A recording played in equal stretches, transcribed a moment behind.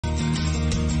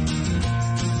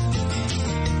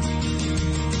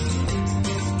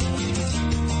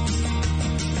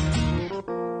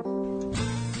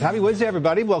Happy Wednesday,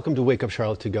 everybody. Welcome to Wake Up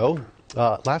Charlotte to Go.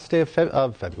 Last day of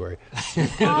February.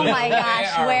 Oh my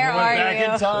gosh, where are back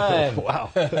you? in time. Wow.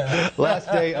 Last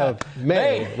day of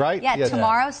May, right? Yeah,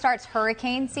 tomorrow starts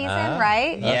hurricane season,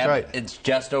 right? Yeah, right. It's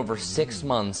just over 6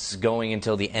 months going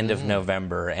until the end of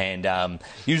November. And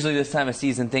usually this time of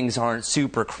season, things aren't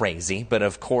super crazy. But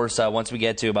of course, once we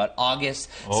get to about August,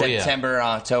 September,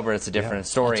 October, it's a different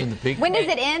story. When does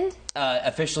it end?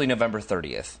 Officially November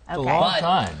 30th. Okay. A long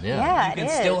time, Yeah, You can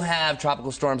still have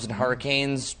tropical storms and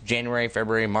hurricanes January,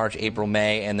 February, March, April,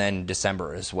 May, and then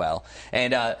December as well.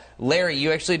 And Larry,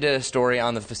 you actually did a story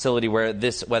on the facility where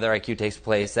this Weather IQ takes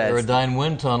place. Aerodyn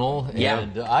wind tunnel. Yeah.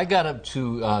 And I got up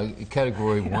to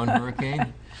Category 1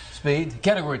 hurricane speed.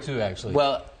 Category 2, actually.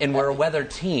 Well, and we're a weather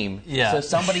team, so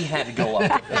somebody had to go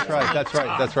up.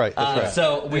 That's right.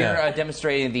 So we're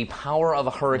demonstrating the power of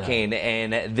a hurricane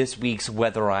in this week's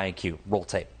Weather IQ. Roll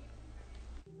tape.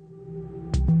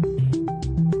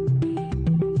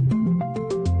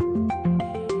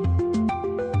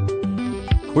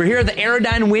 We're here at the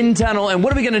Aerodyn wind tunnel, and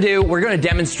what are we going to do? We're going to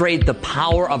demonstrate the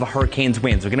power of a hurricane's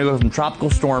winds. We're going to go from tropical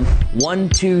storm 1,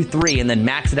 2, 3, and then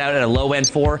max it out at a low end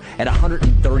 4 at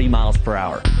 130 miles per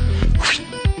hour.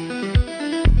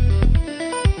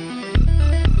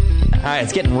 All right,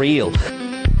 it's getting real.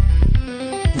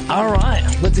 All right,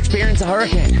 let's experience a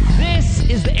hurricane. This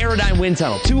is the Aerodyn wind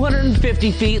tunnel,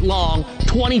 250 feet long,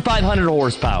 2,500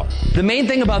 horsepower. The main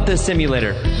thing about this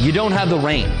simulator, you don't have the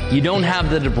rain, you don't have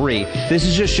the debris. This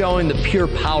is just showing the pure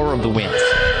power of the winds.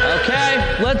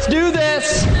 Okay, let's do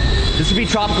this. This would be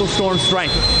tropical storm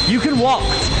strength. You can walk.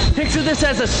 Picture this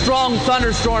as a strong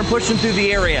thunderstorm pushing through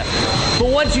the area.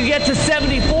 But once you get to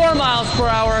 74 miles per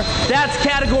hour, that's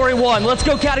Category 1. Let's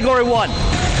go Category 1.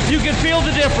 You can feel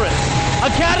the difference. A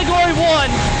Category 1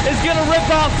 is going to rip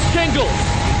out shingles,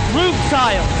 roof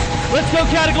tiles. Let's go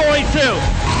Category 2.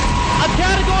 A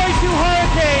Category 2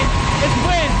 hurricane is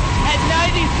winds at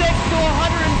 96 to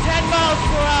 110 miles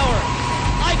per hour.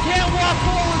 I can't walk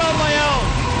forward on my own.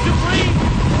 Debris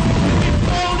is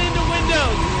thrown into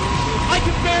windows. I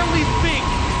can barely speak.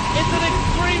 It's an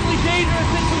extremely dangerous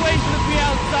situation to be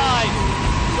outside.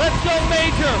 Let's go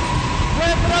Major.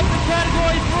 Ramp it up to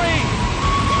Category 3.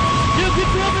 You can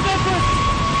feel the difference!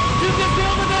 You can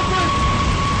feel the difference!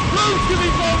 Roofs can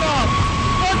be blown off!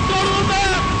 Let's go to the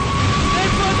map!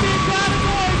 This would be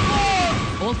Category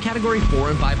 4! Both Category 4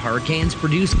 and 5 hurricanes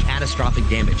produce catastrophic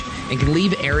damage and can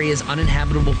leave areas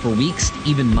uninhabitable for weeks,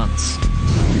 even months.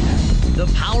 The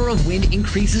power of wind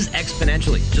increases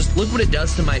exponentially. Just look what it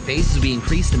does to my face as we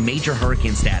increase to major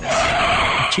hurricane status.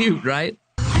 Cute, right?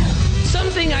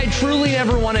 Something I truly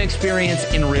never want to experience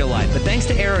in real life, but thanks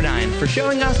to Aerodyn for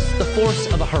showing us the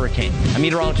force of a hurricane. I'm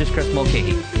meteorologist Chris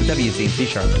Mulcahy, WCNC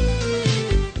Charlotte.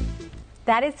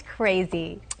 That is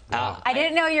crazy. I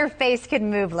didn't know your face could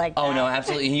move like that. Oh, no,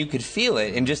 absolutely. You could feel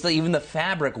it. And just even the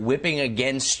fabric whipping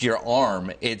against your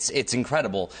arm, it's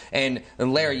incredible. And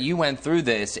Larry, you went through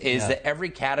this, is that every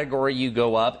category you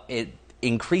go up, it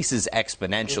increases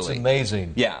exponentially. It's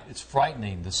amazing. Yeah. It's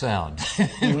frightening, the sound.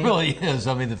 It really is.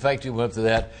 I mean, the fact you went up to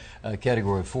that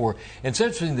Category 4. And it's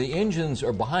interesting, the engines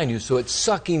are behind you, so it's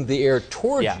sucking the air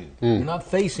towards you. You're not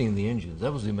facing the engines.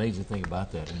 That was the amazing thing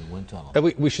about that in the wind tunnel. And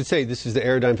we should say this is the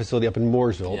Aerodyn facility up in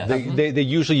Mooresville. Yeah. They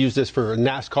usually use this for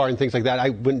NASCAR and things like that. I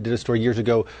went and did a story years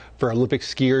ago for Olympic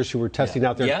skiers who were testing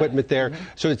out their equipment there.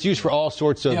 So it's used for all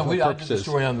sorts of purposes. I did a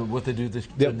story on what they do, the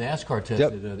NASCAR test.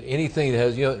 Anything that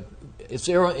has, it's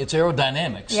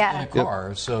aerodynamics in a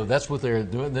car, so that's what they're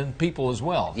doing. Then people as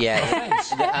well. Yeah,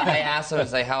 I asked them, I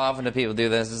was like, how often do people do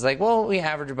this? It's like, well, we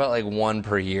average about like 1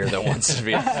 per year that wants to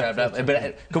be strapped up.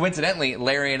 But coincidentally,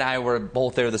 Larry and I were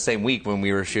both there the same week when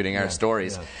we were shooting our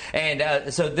stories.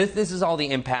 And so this is all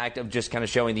the impact of just kind of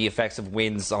showing the effects of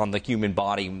winds on the human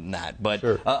body and that. But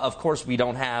of course, we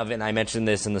don't have, and I mentioned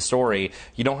this in the story,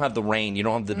 you don't have the rain, you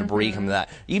don't have the debris coming to that.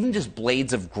 Even just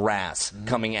blades of grass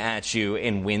coming at you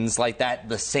in winds like that,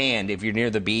 the sand, if you're near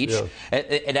the beach,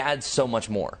 it adds so much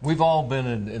more. We've all been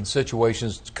in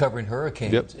situations covering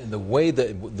hurricanes, and the way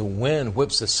that the wind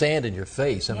whips the sand in your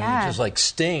face, I mean, it just like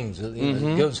stings.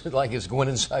 It goes like it's going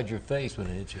inside your face when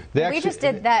it hits you. We just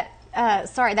did that.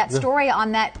 That story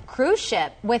on that cruise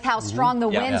ship with how strong the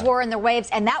winds were and the waves,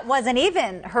 and that wasn't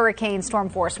even hurricane storm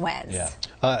force winds.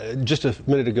 Just a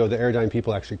minute ago, the Aerodyn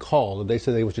people actually called. They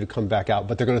said they want you to come back out,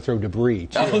 but they're going to throw debris,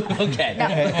 too. Oh, okay.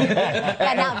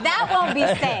 Yeah, now that won't be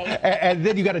safe. And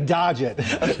then you got to dodge it.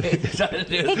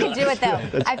 He could do it, though.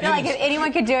 I feel like if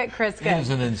anyone could do it, Chris could. It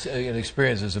was an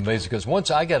experience that's amazing, because once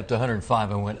I got up to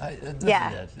 105, I went, no,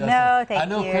 thank you. I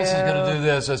know Chris is going to do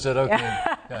this. I said, okay.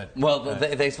 Well,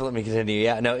 thanks for letting me continue.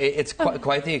 Yeah, no, it's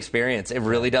quite the experience. It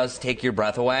really does take your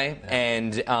breath away,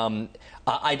 and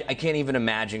I can't even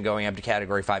imagine going up to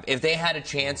Category 5. If they had a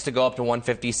chance to go up to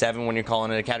 157 when you're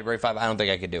calling it a Category 5, I don't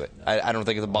think I could do it. I don't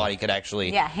think the body could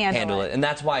actually handle it. And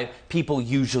that's why people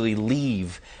usually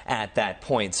leave at that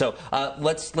point. So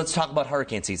let's talk about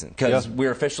hurricane season, because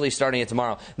we're officially starting it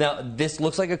tomorrow. Now, this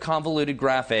looks like a convoluted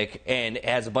graphic and it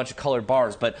has a bunch of colored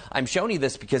bars, but I'm showing you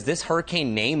this because this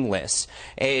hurricane name list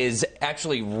is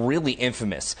actually really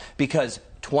infamous, because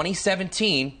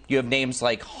 2017, you have names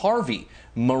like Harvey,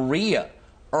 Maria,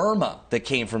 Irma that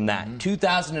came from that.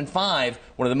 2005,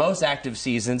 one of the most active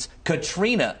seasons,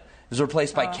 Katrina was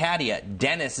replaced by Katia.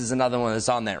 Dennis is another one that's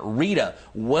on there. Rita,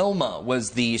 Wilma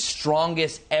was the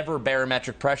strongest ever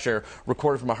barometric pressure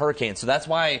recorded from a hurricane. So that's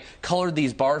why I colored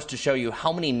these bars to show you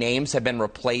how many names have been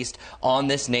replaced on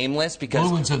this name list. Because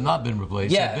blue ones have not been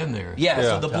replaced. They've been there.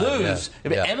 So the blues,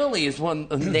 Emily is one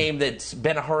name that's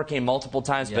been a hurricane multiple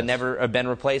times but never been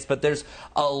replaced. But there's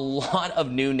a lot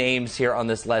of new names here on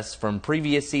this list from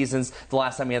previous seasons. The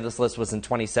last time we had this list was in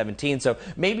 2017. So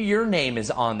maybe your name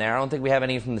is on there. I don't think we have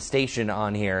any from the state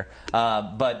on here,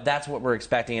 but that's what we're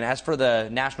expecting. And as for the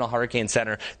National Hurricane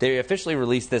Center, they officially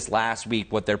released this last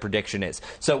week what their prediction is.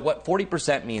 So what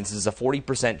 40% means is a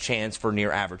 40% chance for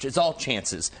near average. It's all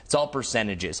chances. It's all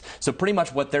percentages. So pretty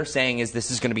much what they're saying is this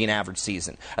is going to be an average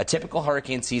season. A typical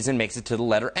hurricane season makes it to the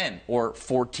letter N, or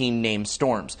 14 named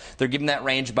storms. They're giving that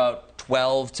range about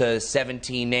 12 to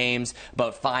 17 names,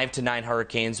 about 5 to 9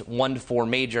 hurricanes, 1 to 4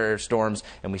 major storms,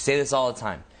 and we say this all the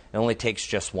time. It only takes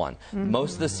just one.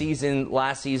 Most of the season,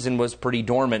 last season, was pretty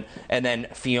dormant, and then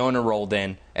Fiona rolled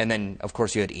in, and then, of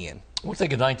course, you had Ian. We'll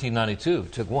think of 1992.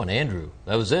 It took one, Andrew.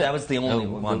 That was it. That was the only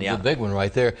one, the big one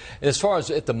right there. And as far as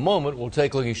at the moment, we'll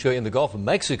take a look and show you in the Gulf of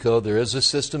Mexico, there is a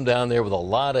system down there with a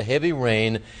lot of heavy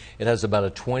rain. It has about a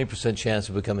 20% chance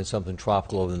of becoming something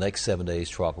tropical over the next 7 days.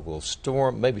 Tropical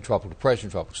storm, maybe tropical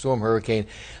depression, tropical storm, hurricane.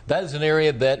 That is an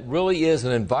area that really is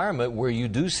an environment where you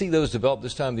do see those develop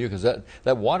this time of the year, because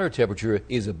that water temperature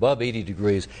is above 80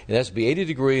 degrees. It has to be 80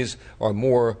 degrees or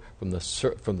more from the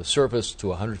surface to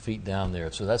 100 feet down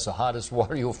there. So that's the hottest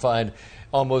water you'll find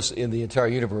almost in the entire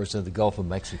universe in the Gulf of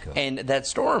Mexico. And that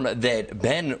storm that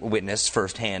Ben witnessed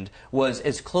firsthand was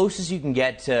as close as you can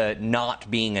get to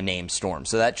not being a named storm.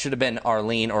 So that should have been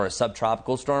Arlene, or a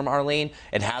subtropical storm Arlene.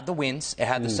 It had the winds, it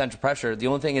had the central pressure. The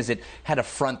only thing is it had a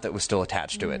front that was still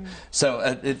attached to it. So,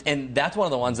 and that's one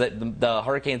of the ones that the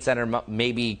Hurricane Center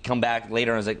maybe come back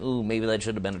later and was like, ooh, maybe that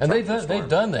should have been a tropical storm. They've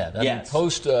done that. I mean,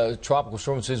 post-tropical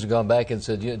storm season gone back and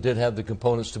said, it did have the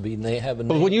components to be, and they have a name.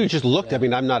 But when you just looked, I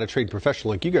mean, I'm not a trained professional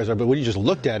like you guys are, but when you just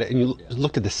looked at it and you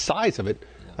looked at the size of it,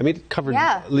 I mean, it covered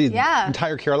the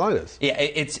entire Carolinas. Yeah,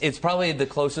 it's probably the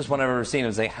closest one I've ever seen. It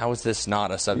was like, how is this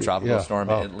not a subtropical storm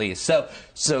at least?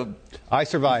 So I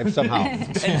survived somehow.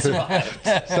 Ben survived.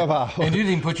 Somehow. And you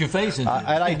didn't put your face in it.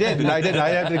 And I did. I didn't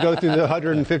have to go through the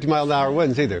 150-mile-an-hour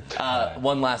winds either.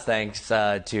 One last thanks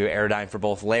to Aerodyn for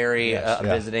both Larry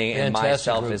visiting and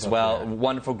myself as well.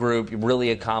 Wonderful group,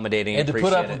 really accommodating. And to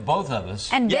put up with both of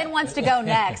us. And Ben wants to go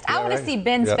next. I want to see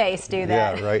Ben's face do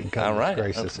that. Yeah, right. All right.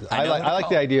 Gracious. I like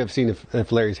the idea of seeing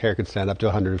if Larry's hair could stand up to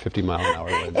 150-mile-an-hour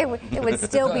winds. It would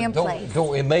still be in place.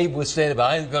 It may withstand it, but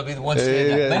I ain't going to be the one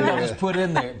standing up. Maybe I'll just put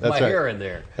in there my hair in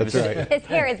there. That's right. His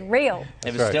hair is real.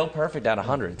 It was still perfect at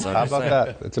 100. So how about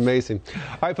that? It's amazing.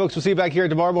 All right, folks, we'll see you back here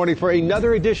tomorrow morning for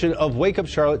another edition of Wake Up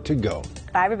Charlotte to Go.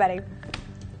 Bye, everybody.